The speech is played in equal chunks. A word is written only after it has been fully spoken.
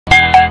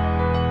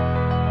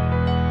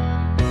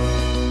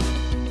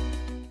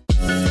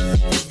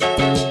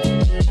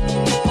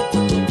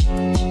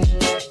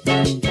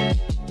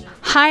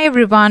Hi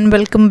everyone,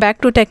 welcome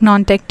back to Tech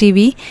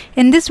TV.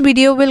 In this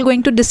video, we're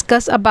going to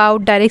discuss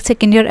about direct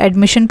second year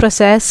admission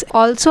process.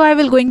 Also, I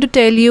will going to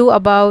tell you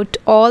about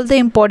all the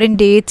important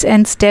dates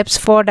and steps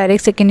for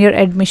direct second year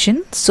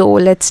admission. So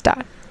let's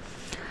start.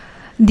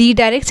 The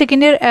direct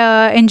second year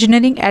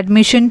engineering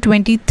admission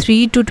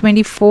 23 to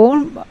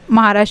 24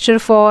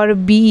 Maharashtra for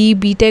BE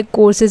BTech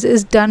courses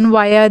is done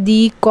via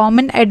the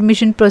common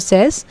admission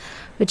process,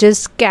 which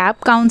is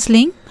CAP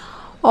counseling.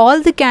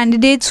 All the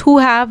candidates who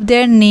have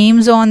their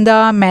names on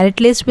the merit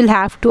list will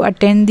have to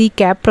attend the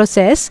CAP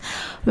process,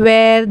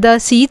 where the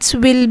seats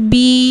will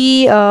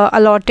be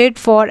allotted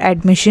for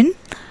admission.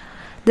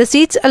 The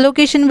seats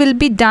allocation will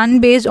be done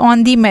based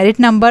on the merit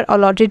number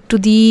allotted to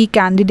the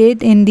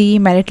candidate in the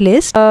merit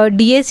list.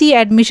 DSE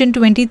Admission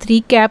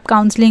 23 CAP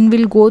counseling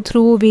will go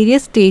through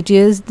various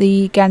stages.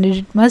 The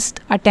candidate must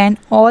attend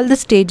all the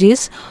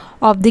stages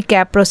of the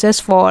CAP process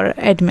for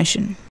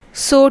admission.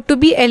 So to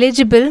be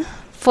eligible,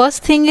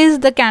 first thing is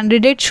the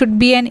candidate should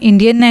be an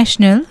Indian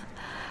national,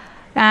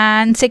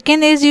 and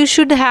second is you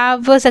should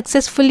have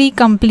successfully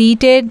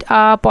completed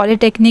a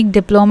polytechnic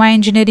diploma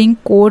engineering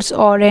course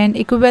or an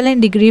equivalent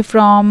degree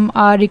from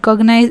a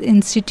recognized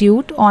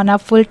institute on a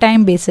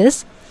full-time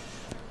basis.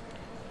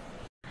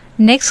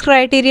 Next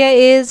criteria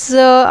is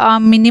a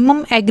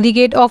minimum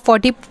aggregate of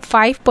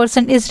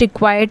 45% is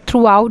required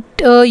throughout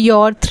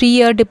your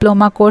 3-year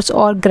diploma course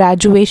or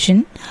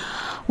graduation.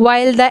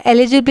 While the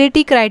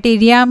eligibility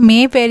criteria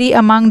may vary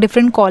among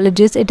different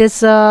colleges, it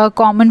is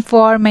common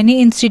for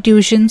many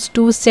institutions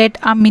to set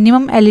a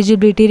minimum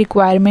eligibility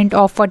requirement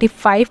of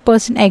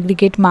 45%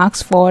 aggregate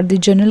marks for the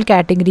general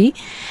category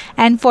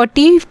and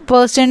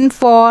 40%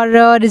 for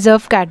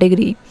reserve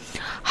category.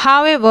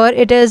 However,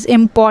 it is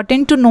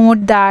important to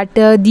note that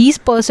these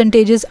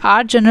percentages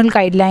are general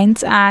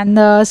guidelines, and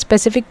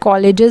specific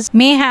colleges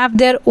may have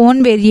their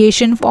own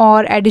variation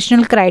for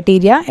additional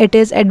criteria. It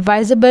is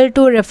advisable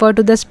to refer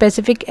to the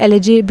specific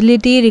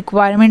eligibility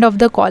requirement of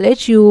the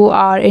college you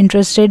are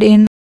interested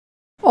in.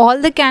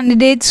 All the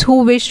candidates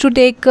who wish to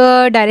take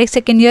direct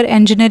second year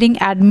engineering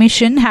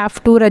admission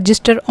have to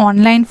register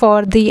online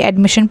for the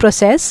admission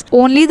process.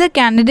 Only the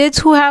candidates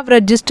who have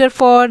registered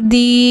for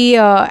the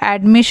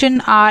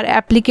admission are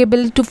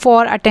applicable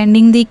for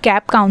attending the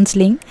CAP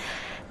counseling.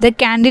 The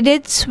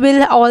candidates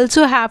will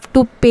also have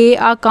to pay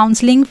a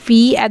counseling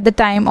fee at the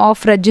time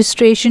of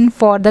registration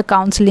for the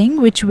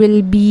counseling, which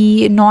will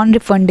be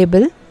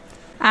non-refundable.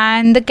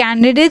 And the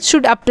candidates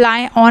should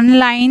apply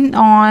online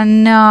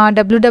on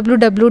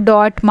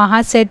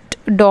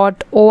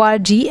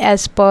www.maharashtra.org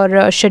as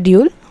per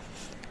schedule.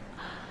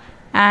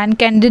 And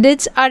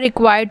candidates are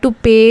required to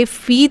pay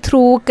fee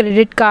through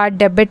credit card,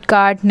 debit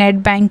card,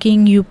 net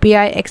banking,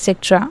 UPI,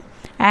 etc.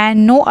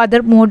 And no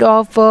other mode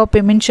of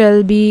payment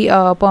shall be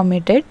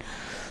permitted.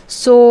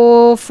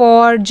 So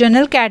for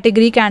general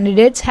category,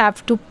 candidates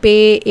have to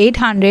pay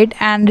 800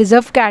 and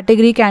reserve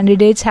category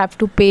candidates have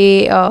to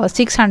pay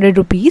 600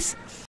 rupees.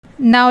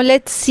 Now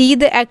let's see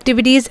the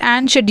activities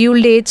and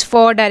schedule dates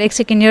for direct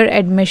second year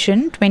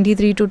admission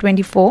 23 to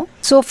 24.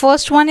 So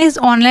first one is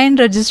online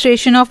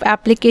registration of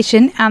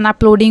application and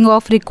uploading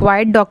of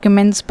required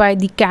documents by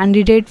the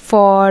candidate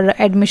for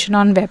admission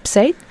on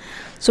website.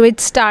 So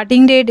its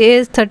starting date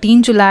is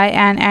 13 July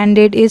and end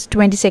date is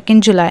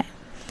 22nd July.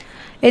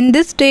 In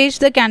this stage,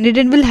 the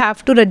candidate will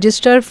have to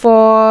register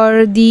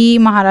for the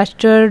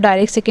Maharashtra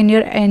Direct Second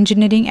Year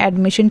Engineering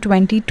Admission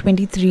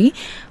 2023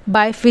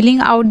 by filling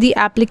out the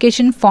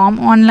application form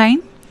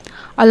online.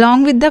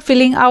 Along with the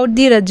filling out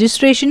the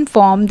registration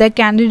form, the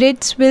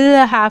candidates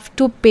will have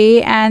to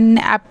pay an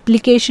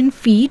application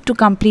fee to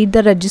complete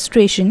the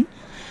registration.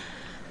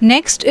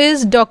 Next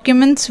is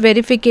documents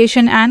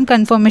verification and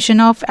confirmation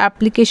of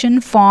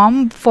application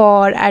form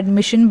for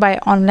admission by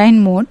online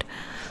mode.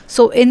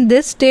 So in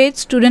this stage,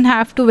 students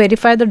have to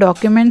verify the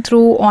document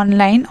through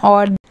online,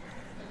 or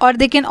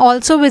they can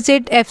also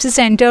visit FC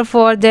Center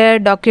for their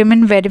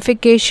document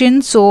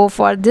verification. So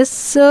for this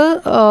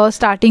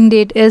starting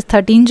date is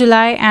 13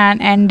 July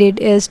and end date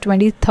is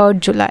 23rd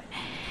July.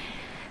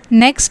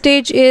 Next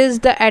stage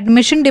is the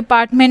admission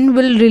department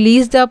will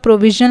release the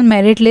provisional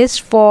merit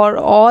list for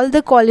all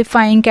the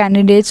qualifying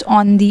candidates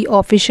on the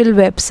official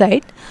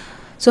website.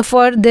 So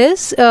for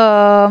this,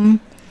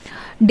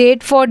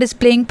 date for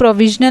displaying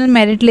provisional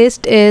merit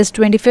list is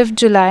 25th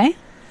July.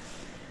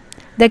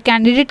 The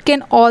candidate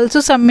can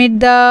also submit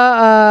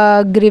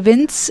the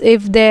grievance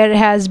if there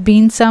has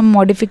been some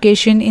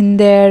modification in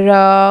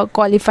their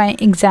qualifying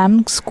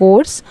exam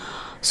scores.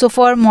 So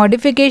for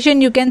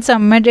modification, you can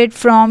submit it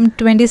from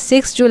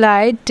 26th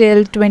July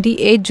till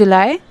 28th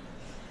July.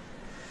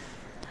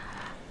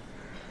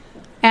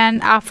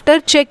 And after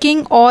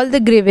checking all the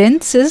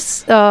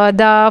grievances,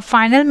 the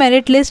final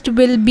merit list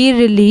will be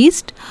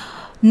released.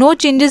 No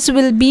changes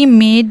will be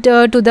made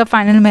to the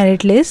final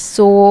merit list.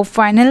 So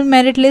final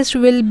merit list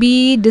will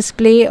be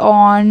displayed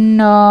on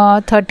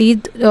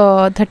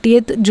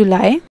 30th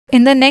July.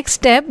 In the next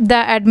step,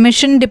 the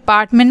admission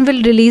department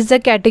will release the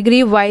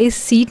category wise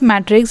seat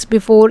matrix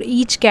before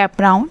each CAP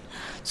round.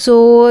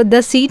 So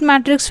the seat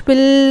matrix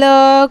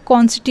will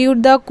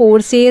constitute the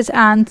courses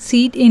and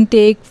seat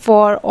intake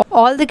for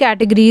all the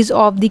categories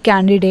of the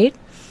candidate.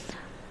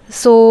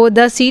 So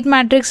the seat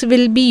matrix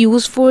will be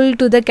useful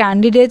to the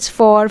candidates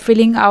for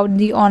filling out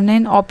the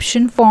online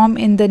option form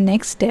in the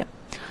next step.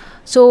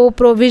 So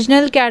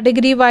provisional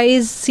category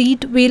wise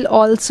seat will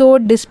also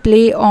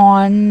display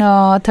on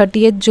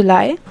 30th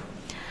July.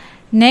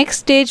 Next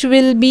stage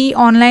will be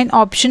online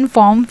option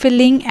form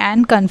filling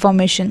and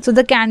confirmation. So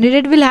the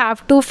candidate will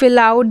have to fill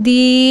out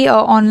the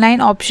online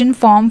option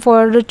form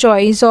for the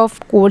choice of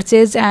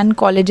courses and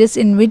colleges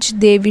in which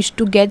they wish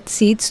to get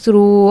seats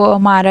through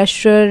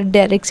Maharashtra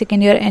Direct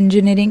Second Year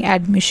Engineering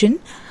Admission.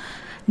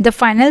 The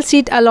final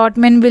seat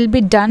allotment will be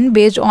done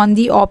based on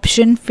the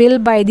option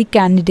filled by the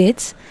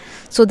candidates.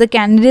 So the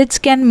candidates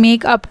can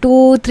make up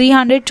to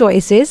 300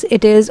 choices.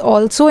 It is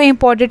also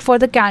important for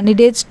the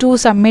candidates to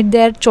submit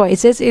their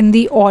choices in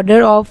the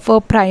order of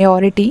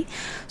priority.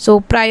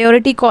 So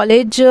priority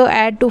college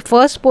at to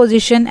first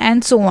position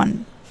and so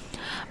on.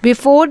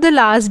 Before the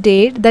last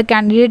date, the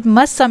candidate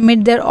must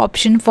submit their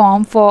option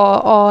form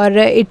or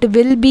it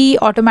will be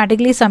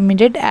automatically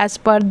submitted as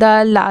per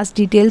the last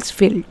details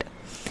filled.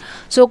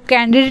 So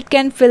candidate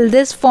can fill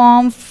this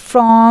form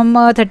from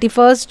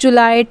 31st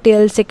July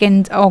till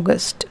 2nd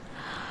August.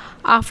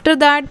 After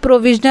that,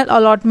 provisional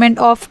allotment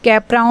of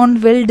cap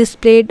round will be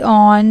displayed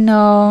on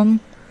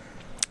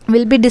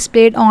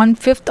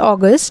 5th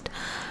August.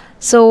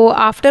 So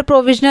after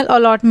provisional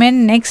allotment,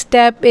 next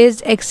step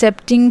is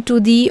accepting to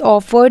the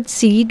offered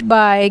seat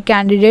by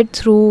candidate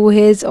through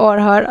his or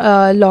her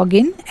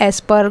login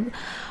as per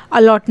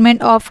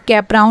allotment of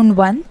cap round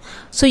 1.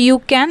 So you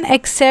can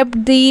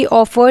accept the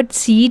offered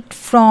seat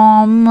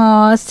from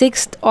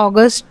 6th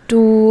August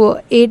to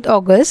 8th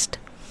August.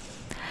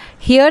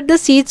 Here the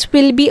seats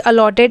will be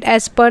allotted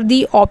as per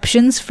the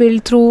options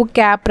filled through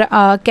cap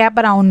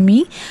around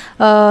me.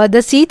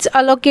 The seats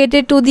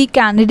allocated to the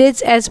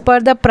candidates as per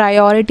the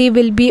priority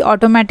will be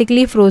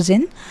automatically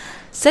frozen.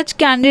 Such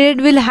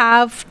candidate will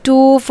have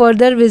to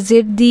further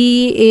visit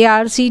the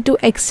ARC to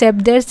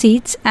accept their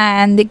seats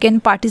and they can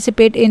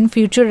participate in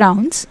future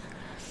rounds.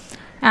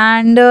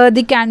 And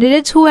the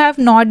candidates who have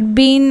not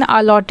been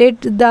allotted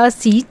the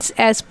seats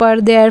as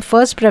per their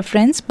first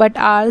preference but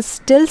are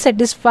still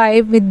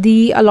satisfied with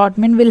the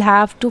allotment will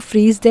have to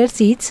freeze their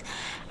seats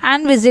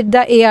and visit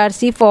the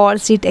ARC for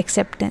seat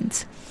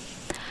acceptance.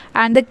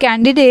 And the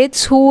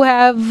candidates who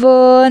have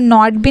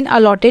not been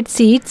allotted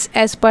seats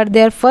as per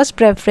their first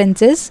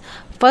preference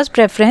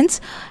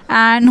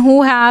and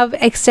who have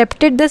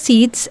accepted the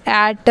seats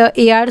at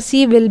ARC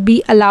will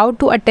be allowed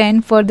to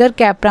attend further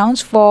cap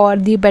rounds for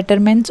the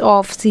betterments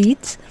of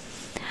seats.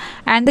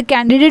 And the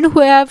candidate who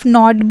have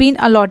not been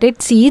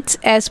allotted seats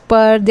as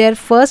per their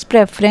first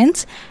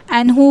preference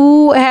and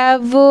who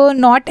have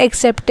not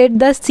accepted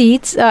the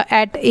seats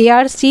at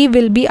ARC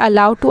will be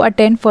allowed to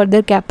attend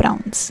further cap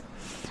rounds.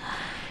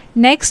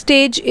 Next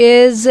stage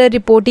is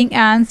reporting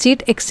and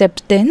seat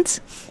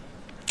acceptance.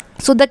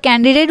 So the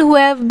candidate who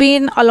have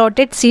been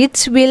allotted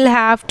seats will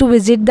have to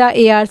visit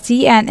the ARC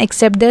and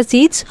accept their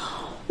seats.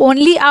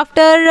 Only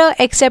after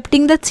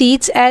accepting the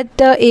seats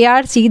at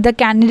ARC, the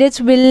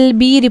candidates will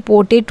be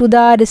reported to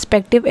the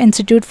respective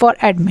institute for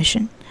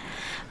admission.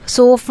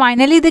 So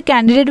finally, the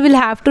candidate will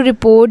have to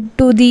report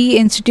to the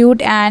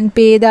institute and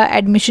pay the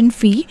admission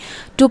fee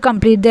to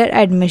complete their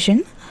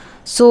admission.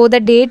 So the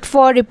date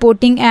for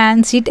reporting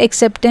and seat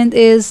acceptance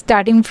is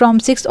starting from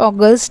 6th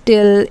August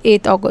till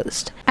 8th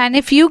August. And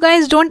if you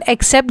guys don't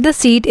accept the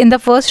seat in the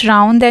first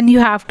round, then you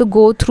have to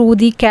go through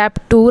the cap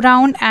 2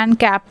 round and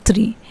cap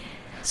 3.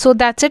 So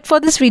that's it for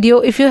this video.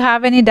 If you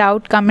have any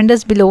doubt, comment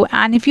us below.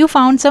 And if you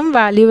found some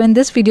value in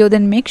this video,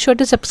 then make sure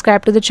to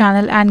subscribe to the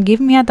channel and give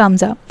me a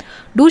thumbs up.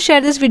 Do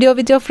share this video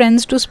with your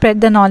friends to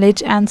spread the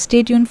knowledge and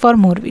stay tuned for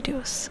more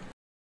videos.